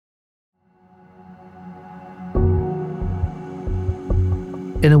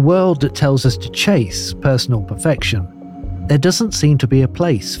In a world that tells us to chase personal perfection, there doesn't seem to be a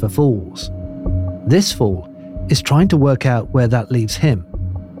place for fools. This fool is trying to work out where that leaves him.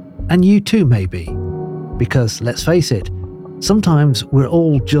 And you too, maybe. Because, let's face it, sometimes we're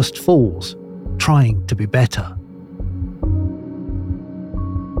all just fools, trying to be better.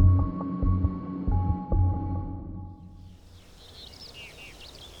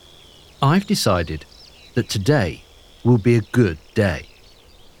 I've decided that today will be a good day.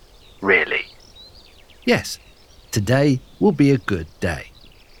 Really? Yes, today will be a good day.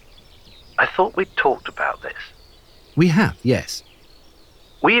 I thought we'd talked about this. We have, yes.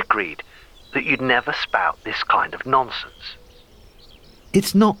 We agreed that you'd never spout this kind of nonsense.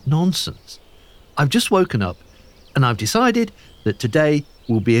 It's not nonsense. I've just woken up and I've decided that today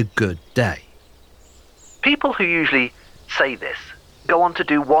will be a good day. People who usually say this go on to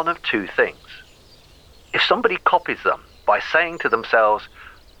do one of two things. If somebody copies them by saying to themselves,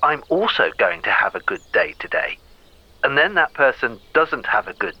 I'm also going to have a good day today, and then that person doesn't have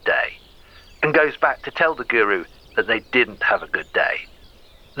a good day, and goes back to tell the guru that they didn't have a good day,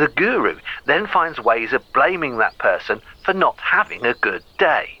 the guru then finds ways of blaming that person for not having a good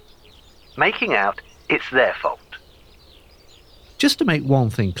day, making out it's their fault. Just to make one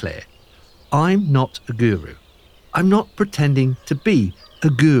thing clear, I'm not a guru. I'm not pretending to be a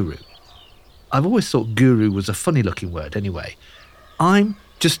guru. I've always thought guru was a funny-looking word anyway. I'm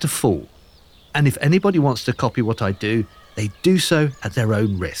just a fool. And if anybody wants to copy what I do, they do so at their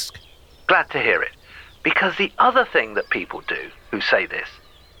own risk. Glad to hear it. Because the other thing that people do who say this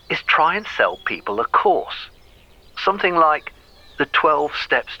is try and sell people a course. Something like the 12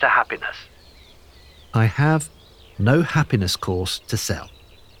 Steps to Happiness. I have no happiness course to sell.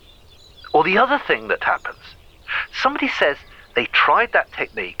 Or the other thing that happens. Somebody says they tried that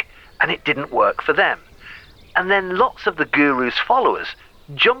technique and it didn't work for them. And then lots of the guru's followers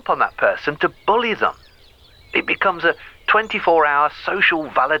jump on that person to bully them. It becomes a 24-hour social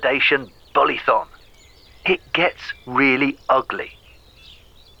validation bullython. It gets really ugly.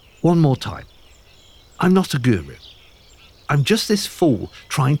 One more time. I'm not a guru. I'm just this fool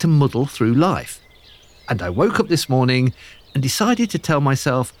trying to muddle through life. And I woke up this morning and decided to tell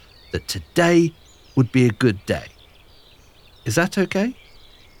myself that today would be a good day. Is that okay?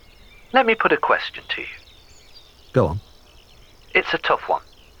 Let me put a question to you. Go on. It's a tough one.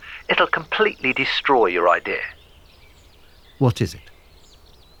 It'll completely destroy your idea. What is it?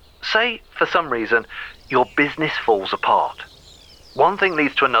 Say, for some reason, your business falls apart. One thing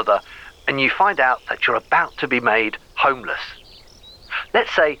leads to another, and you find out that you're about to be made homeless.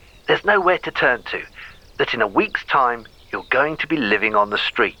 Let's say there's nowhere to turn to, that in a week's time you're going to be living on the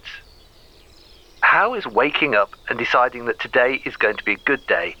streets. How is waking up and deciding that today is going to be a good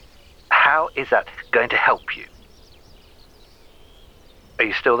day, how is that going to help you? Are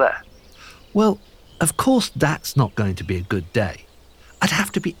you still there? Well, of course that's not going to be a good day. I'd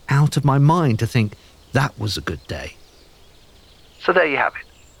have to be out of my mind to think that was a good day. So there you have it.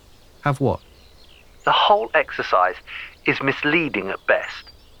 Have what? The whole exercise is misleading at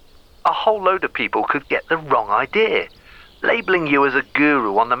best. A whole load of people could get the wrong idea, labelling you as a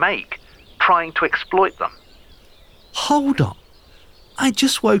guru on the make, trying to exploit them. Hold on. I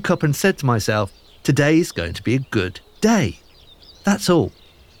just woke up and said to myself, today's going to be a good day. That's all.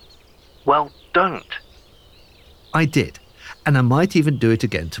 Well, don't. I did, and I might even do it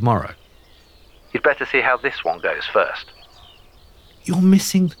again tomorrow. You'd better see how this one goes first. You're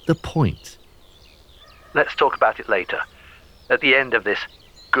missing the point. Let's talk about it later, at the end of this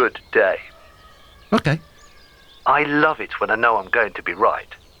good day. Okay. I love it when I know I'm going to be right.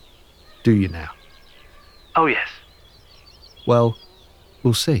 Do you now? Oh, yes. Well,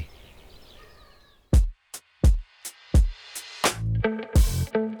 we'll see.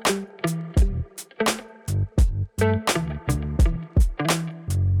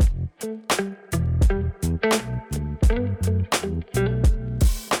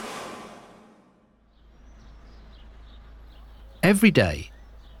 Every day,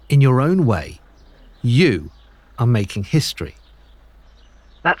 in your own way, you are making history.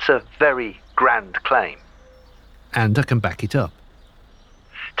 That's a very grand claim. And I can back it up.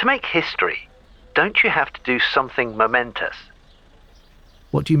 To make history, don't you have to do something momentous?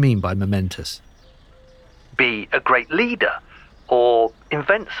 What do you mean by momentous? Be a great leader or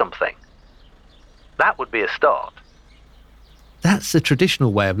invent something. That would be a start. That's the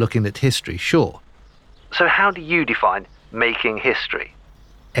traditional way of looking at history, sure. So how do you define making history?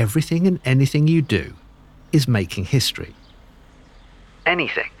 Everything and anything you do is making history.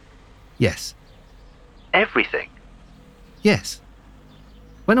 Anything? Yes. Everything? Yes.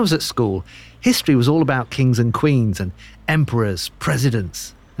 When I was at school, history was all about kings and queens and emperors,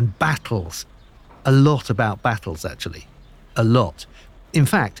 presidents, and battles. A lot about battles, actually. A lot. In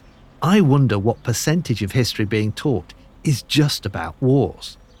fact, I wonder what percentage of history being taught is just about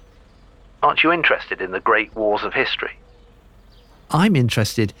wars. Aren't you interested in the great wars of history? I'm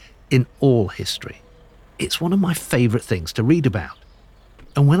interested in all history. It's one of my favourite things to read about.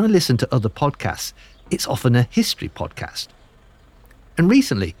 And when I listen to other podcasts, it's often a history podcast. And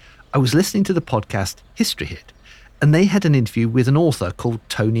recently, I was listening to the podcast History Hit, and they had an interview with an author called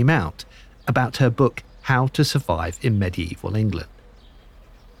Tony Mount about her book How to Survive in Medieval England.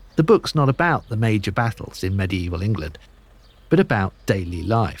 The book's not about the major battles in medieval England, but about daily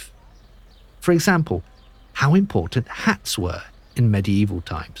life. For example, how important hats were in medieval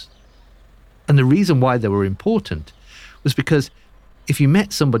times. And the reason why they were important was because if you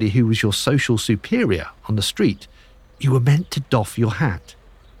met somebody who was your social superior on the street, you were meant to doff your hat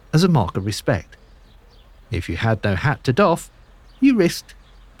as a mark of respect. If you had no hat to doff, you risked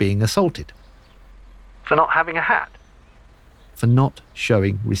being assaulted. For not having a hat? For not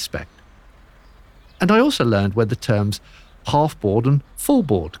showing respect. And I also learned where the terms half-board and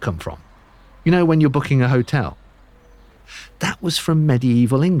full-board come from. You know, when you're booking a hotel. That was from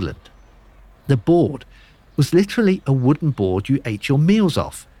medieval England. The board was literally a wooden board you ate your meals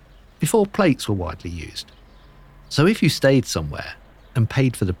off, before plates were widely used. So if you stayed somewhere and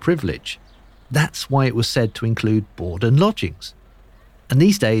paid for the privilege, that's why it was said to include board and lodgings. And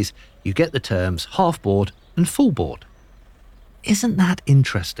these days, you get the terms half-board and full-board. Isn't that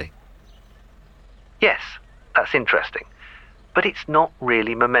interesting? Yes, that's interesting. But it's not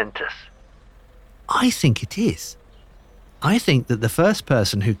really momentous. I think it is. I think that the first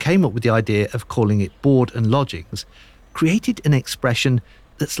person who came up with the idea of calling it board and lodgings created an expression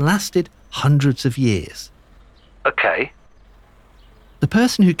that's lasted hundreds of years. Okay. The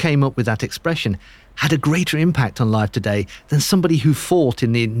person who came up with that expression had a greater impact on life today than somebody who fought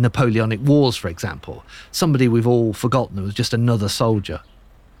in the Napoleonic Wars, for example. Somebody we've all forgotten was just another soldier.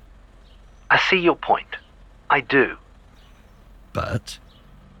 I see your point. I do. But?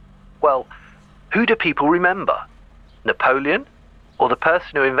 Well, who do people remember? Napoleon? Or the person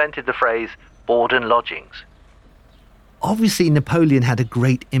who invented the phrase board and lodgings? Obviously, Napoleon had a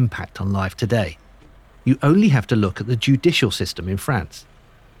great impact on life today. You only have to look at the judicial system in France.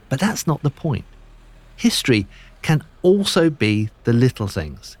 But that's not the point. History can also be the little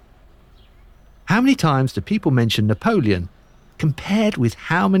things. How many times do people mention Napoleon compared with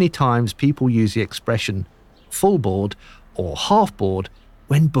how many times people use the expression full board or half board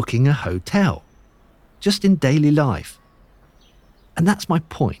when booking a hotel? Just in daily life. And that's my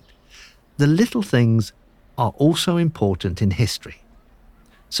point. The little things are also important in history.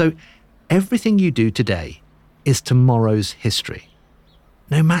 So everything you do today is tomorrow's history,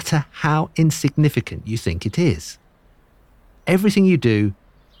 no matter how insignificant you think it is. Everything you do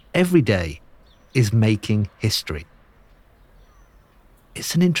every day is making history.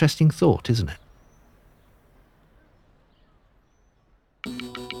 It's an interesting thought, isn't it?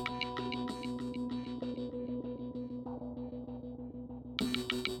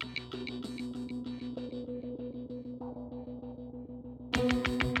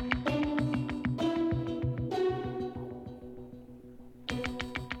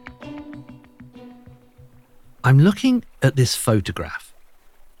 I'm looking at this photograph.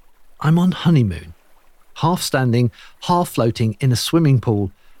 I'm on honeymoon, half standing, half floating in a swimming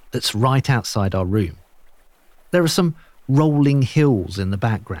pool that's right outside our room. There are some rolling hills in the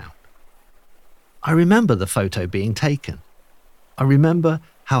background. I remember the photo being taken. I remember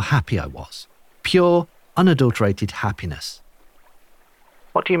how happy I was. Pure, unadulterated happiness.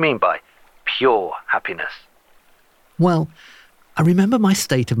 What do you mean by pure happiness? Well, I remember my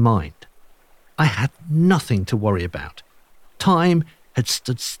state of mind. I had nothing to worry about. Time had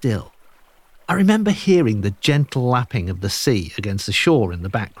stood still. I remember hearing the gentle lapping of the sea against the shore in the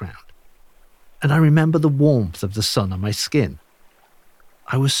background. And I remember the warmth of the sun on my skin.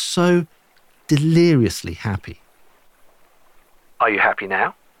 I was so deliriously happy. Are you happy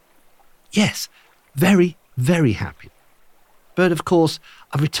now? Yes, very, very happy. But of course,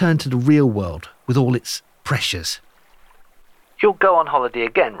 I've returned to the real world with all its pressures. You'll go on holiday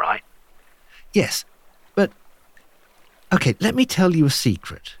again, right? Yes, but... Okay, let me tell you a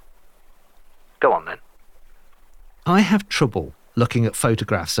secret. Go on then. I have trouble looking at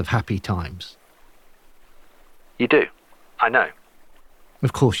photographs of happy times. You do? I know.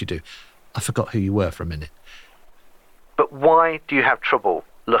 Of course you do. I forgot who you were for a minute. But why do you have trouble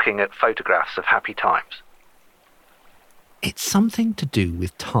looking at photographs of happy times? It's something to do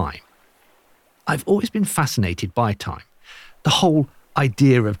with time. I've always been fascinated by time. The whole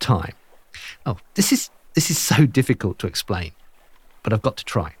idea of time. Oh, this is so difficult to explain, but I've got to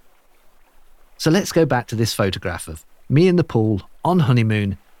try. So let's go back to this photograph of me in the pool, on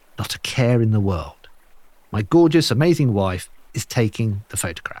honeymoon, not a care in the world. My gorgeous, amazing wife is taking the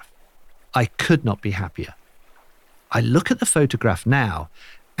photograph. I could not be happier. I look at the photograph now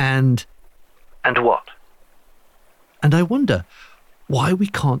and... And what? And I wonder why we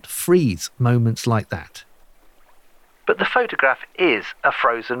can't freeze moments like that. But the photograph is a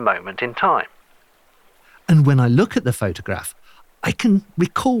frozen moment in time. And when I look at the photograph, I can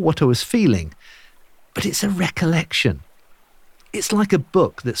recall what I was feeling, but it's a recollection. It's like a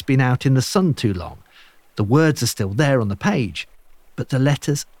book that's been out in the sun too long. The words are still there on the page, but the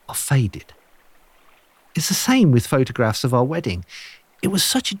letters are faded. It's the same with photographs of our wedding. It was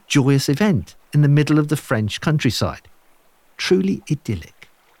such a joyous event in the middle of the French countryside. Truly idyllic.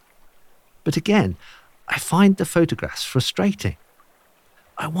 But again, I find the photographs frustrating.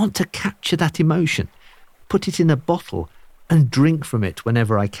 I want to capture that emotion, put it in a bottle and drink from it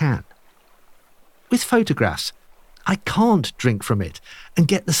whenever I can. With photographs, I can't drink from it and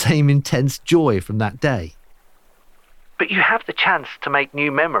get the same intense joy from that day. But you have the chance to make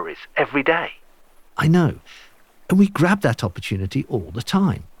new memories every day. I know, and we grab that opportunity all the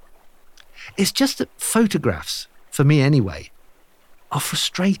time. It's just that photographs, for me anyway, are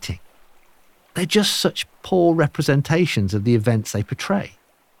frustrating. They're just such poor representations of the events they portray.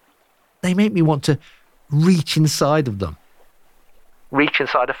 They make me want to reach inside of them. Reach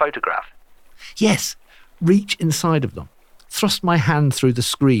inside a photograph? Yes, reach inside of them, thrust my hand through the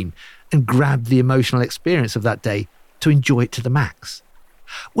screen and grab the emotional experience of that day to enjoy it to the max.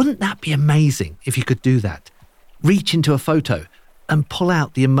 Wouldn't that be amazing if you could do that? Reach into a photo and pull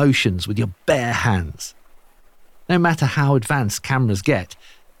out the emotions with your bare hands. No matter how advanced cameras get,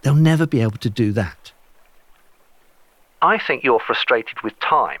 they'll never be able to do that. I think you're frustrated with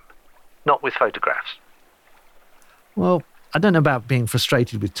time, not with photographs. Well, I don't know about being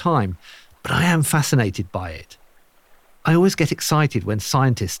frustrated with time, but I am fascinated by it. I always get excited when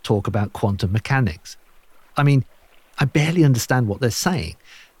scientists talk about quantum mechanics. I mean, I barely understand what they're saying,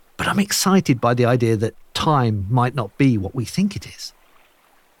 but I'm excited by the idea that time might not be what we think it is.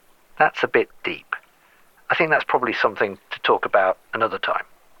 That's a bit deep. I think that's probably something to talk about another time.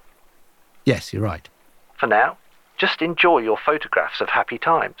 Yes, you're right. For now, just enjoy your photographs of happy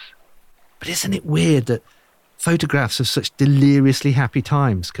times. But isn't it weird that photographs of such deliriously happy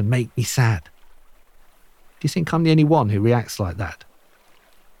times can make me sad? Do you think I'm the only one who reacts like that?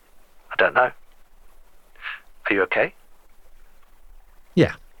 I don't know. Are you okay?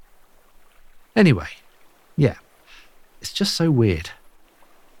 Yeah. Anyway, yeah. It's just so weird.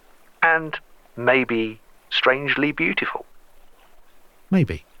 And maybe strangely beautiful.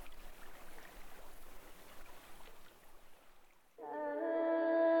 Maybe.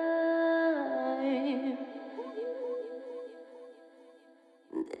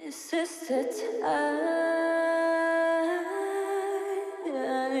 This is the time.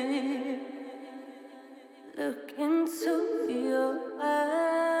 Look into your eyes.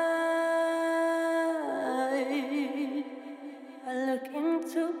 I look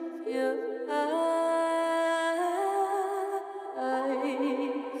into your eyes.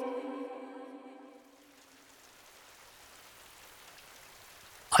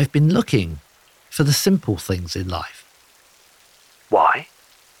 I've been looking for the simple things in life. Why?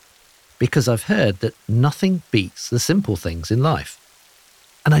 Because I've heard that nothing beats the simple things in life.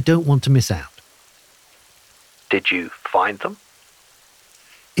 And I don't want to miss out. Did you find them?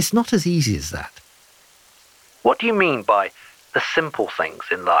 It's not as easy as that. What do you mean by the simple things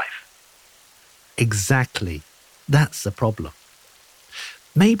in life? Exactly. That's the problem.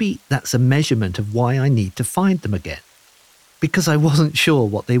 Maybe that's a measurement of why I need to find them again. Because I wasn't sure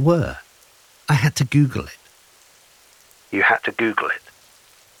what they were. I had to Google it. You had to Google it.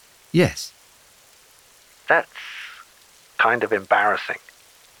 Yes. That's kind of embarrassing.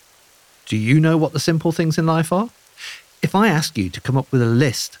 Do you know what the simple things in life are? If I ask you to come up with a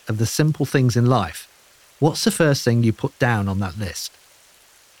list of the simple things in life, what's the first thing you put down on that list?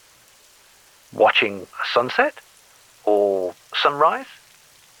 Watching a sunset? Or sunrise?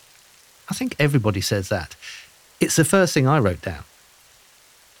 I think everybody says that. It's the first thing I wrote down.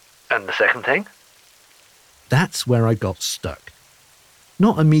 And the second thing? That's where I got stuck.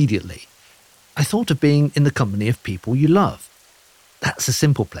 Not immediately. I thought of being in the company of people you love. That's a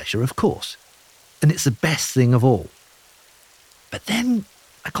simple pleasure, of course. And it's the best thing of all. But then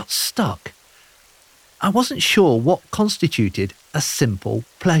I got stuck. I wasn't sure what constituted a simple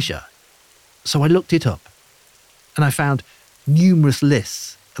pleasure. So I looked it up. And I found numerous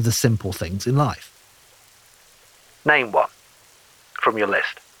lists of the simple things in life. Name one. from your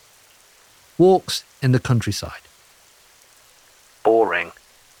list. Walks in the countryside. Boring.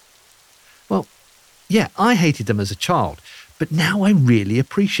 Well, yeah, I hated them as a child, but now I really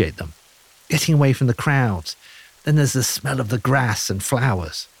appreciate them. Getting away from the crowds. Then there's the smell of the grass and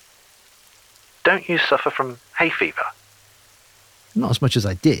flowers. Don't you suffer from hay fever? Not as much as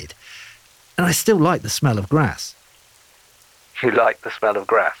I did. And I still like the smell of grass. You like the smell of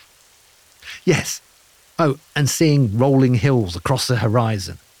grass? Yes. Oh, and seeing rolling hills across the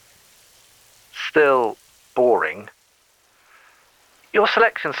horizon. Still boring. Your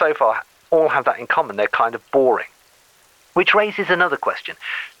selections so far all have that in common. They're kind of boring. Which raises another question.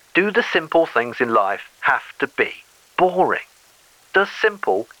 Do the simple things in life have to be boring? Does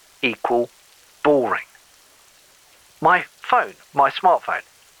simple equal boring? My phone, my smartphone,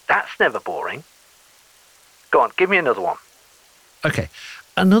 that's never boring. Go on, give me another one. Okay,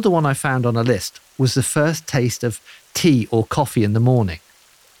 another one I found on a list was the first taste of tea or coffee in the morning.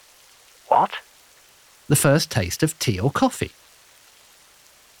 What? The first taste of tea or coffee.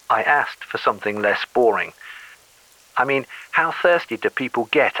 I asked for something less boring. I mean, how thirsty do people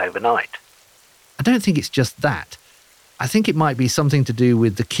get overnight? I don't think it's just that. I think it might be something to do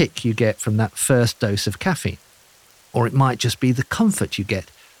with the kick you get from that first dose of caffeine. Or it might just be the comfort you get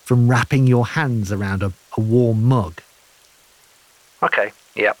from wrapping your hands around a warm mug. Okay,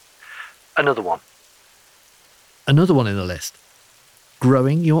 yep. Another one. Another one in the list.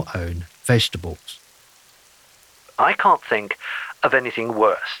 Growing your own vegetables. I can't think of anything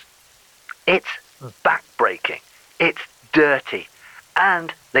worse. It's backbreaking. It's dirty.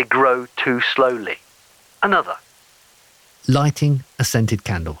 And they grow too slowly. Another. Lighting a scented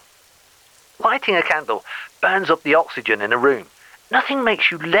candle. Lighting a candle burns up the oxygen in a room. Nothing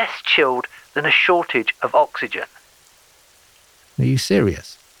makes you less chilled than a shortage of oxygen. Are you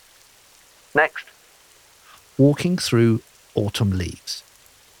serious? Next. Walking through autumn leaves.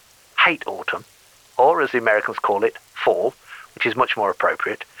 Hate autumn, or as the Americans call it, fall, which is much more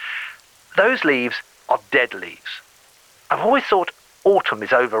appropriate. Those leaves are dead leaves. I've always thought autumn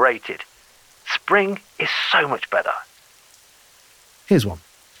is overrated. Spring is so much better. Here's one.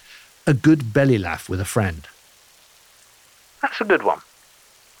 A good belly laugh with a friend. That's a good one.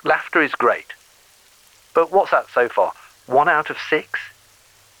 Laughter is great. But what's that so far? 1 out of 6?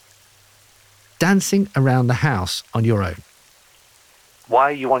 Dancing around the house on your own. Why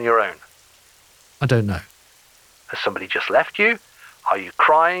are you on your own? I don't know. Has somebody just left you? Are you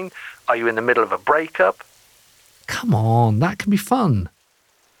crying? Are you in the middle of a breakup? Come on, that can be fun.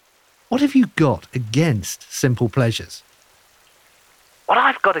 What have you got against simple pleasures? What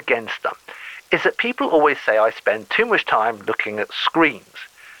I've got against them is that people always say I spend too much time looking at screens,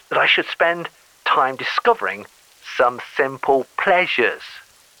 that I should spend time discovering some simple pleasures.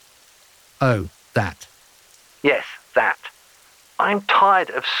 Oh, that. Yes, that. I'm tired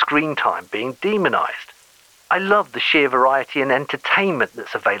of screen time being demonized. I love the sheer variety and entertainment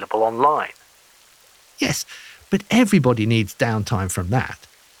that's available online. Yes, but everybody needs downtime from that.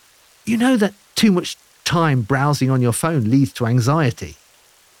 You know that too much time browsing on your phone leads to anxiety.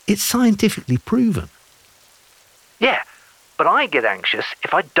 It's scientifically proven. Yeah, but I get anxious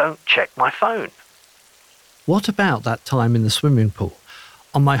if I don't check my phone. What about that time in the swimming pool,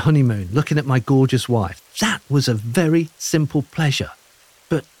 on my honeymoon, looking at my gorgeous wife? That was a very simple pleasure,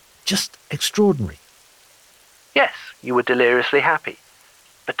 but just extraordinary. Yes, you were deliriously happy.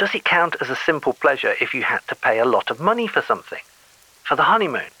 But does it count as a simple pleasure if you had to pay a lot of money for something? For the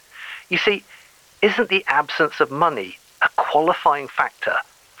honeymoon? You see, isn't the absence of money a qualifying factor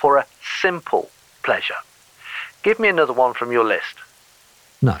for a simple pleasure? Give me another one from your list.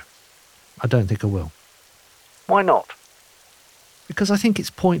 No, I don't think I will. Why not? Because I think it's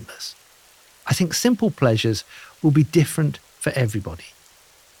pointless. I think simple pleasures will be different for everybody.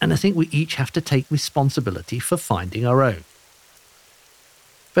 And I think we each have to take responsibility for finding our own.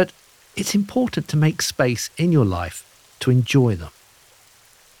 But it's important to make space in your life to enjoy them.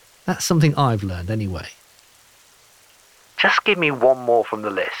 That's something I've learned anyway. Just give me one more from the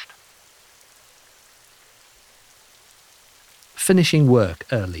list. Finishing work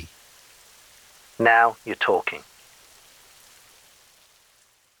early. Now you're talking.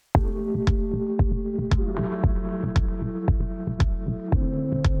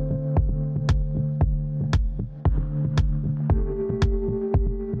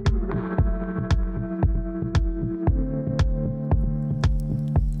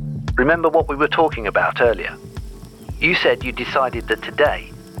 Remember what we were talking about earlier? You said you decided that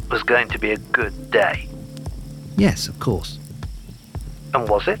today was going to be a good day. Yes, of course. And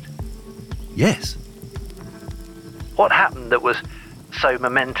was it? Yes. What happened that was so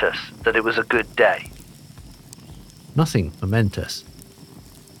momentous that it was a good day? Nothing momentous.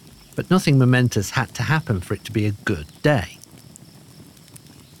 but nothing momentous had to happen for it to be a good day.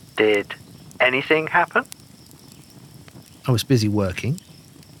 Did anything happen? I was busy working.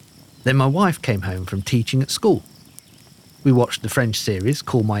 Then my wife came home from teaching at school. We watched the French series,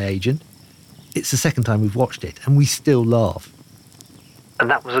 Call My Agent. It's the second time we've watched it, and we still laugh. And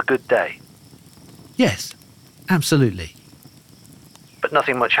that was a good day, Yes, absolutely. but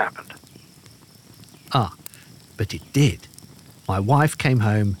nothing much happened. But it did. My wife came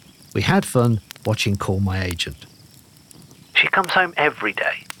home. We had fun watching Call My Agent. She comes home every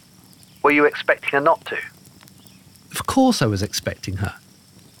day. Were you expecting her not to? Of course I was expecting her.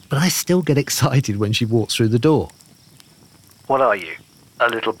 But I still get excited when she walks through the door. What are you? A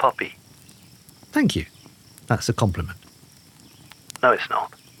little puppy? Thank you. That's a compliment. No, it's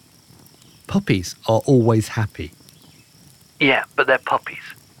not. Puppies are always happy. Yeah, but they're puppies.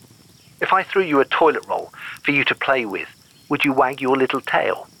 If I threw you a toilet roll for you to play with, would you wag your little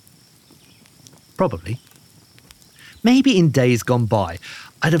tail? Probably. Maybe in days gone by,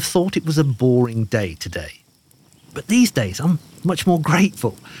 I'd have thought it was a boring day today. But these days, I'm much more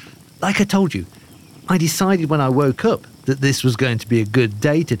grateful. Like I told you, I decided when I woke up that this was going to be a good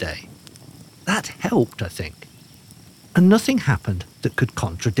day today. That helped, I think. And nothing happened that could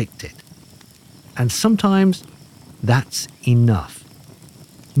contradict it. And sometimes that's enough.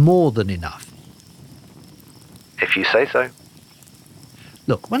 More than enough. If you say so.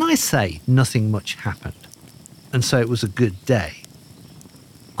 Look, when I say nothing much happened, and so it was a good day,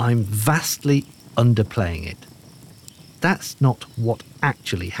 I'm vastly underplaying it. That's not what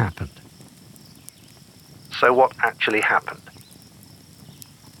actually happened. So what actually happened?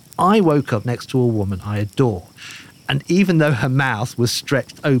 I woke up next to a woman I adore, and even though her mouth was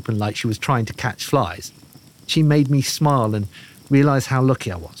stretched open like she was trying to catch flies, she made me smile and realise how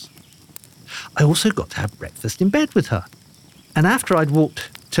lucky I was. I also got to have breakfast in bed with her. And after I'd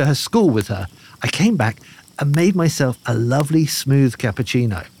walked to her school with her, I came back and made myself a lovely smooth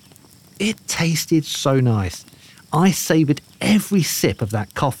cappuccino. It tasted so nice. I savoured every sip of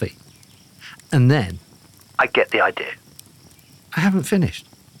that coffee. And then, I get the idea. I haven't finished.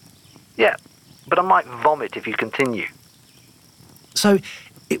 Yeah, but I might vomit if you continue. So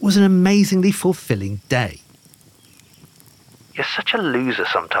it was an amazingly fulfilling day. You're such a loser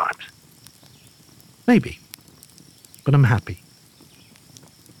sometimes. Maybe. But I'm happy.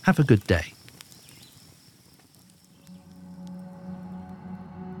 Have a good day.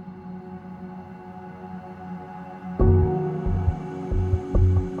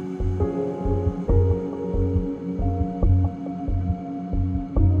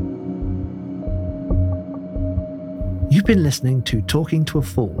 You've been listening to Talking to a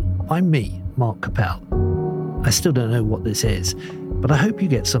Fool by me, Mark Capel. I still don't know what this is, but I hope you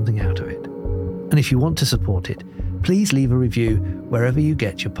get something out of it. And if you want to support it, please leave a review wherever you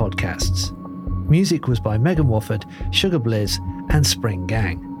get your podcasts. Music was by Megan Wofford, Sugar Blizz, and Spring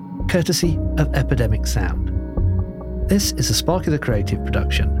Gang, courtesy of Epidemic Sound. This is a Spark of the Creative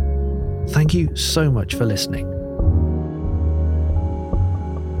production. Thank you so much for listening.